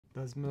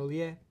Does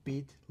Mlouye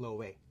beat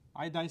Loewe?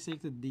 I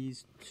dissected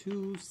these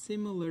two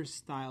similar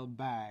style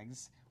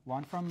bags,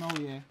 one from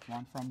Mlouye,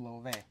 one from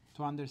Loewe,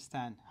 to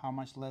understand how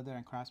much leather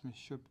and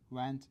craftsmanship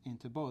went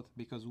into both,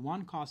 because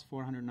one cost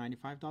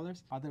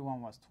 $495, other one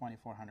was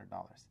 $2,400.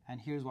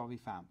 And here's what we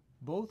found.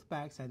 Both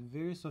bags had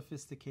very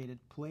sophisticated,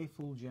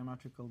 playful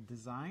geometrical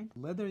design.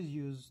 Leather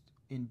used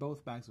in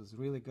both bags was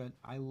really good.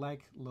 I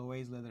like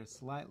Loewe's leather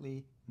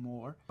slightly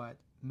more, but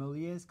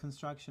Mlouye's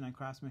construction and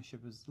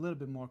craftsmanship is a little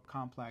bit more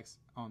complex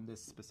on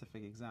this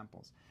specific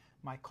examples.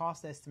 My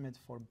cost estimate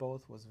for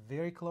both was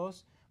very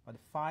close, but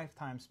 5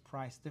 times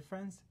price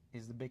difference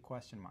is the big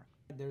question mark.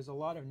 There's a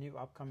lot of new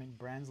upcoming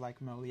brands like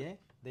Mlouye.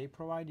 They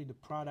provide you the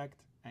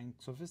product and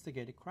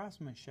sophisticated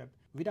craftsmanship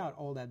without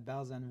all that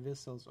bells and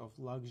whistles of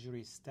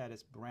luxury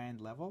status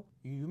brand level.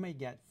 You may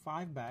get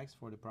 5 bags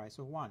for the price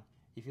of 1.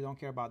 If you don't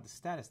care about the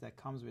status that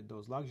comes with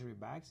those luxury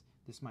bags,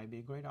 this might be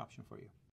a great option for you.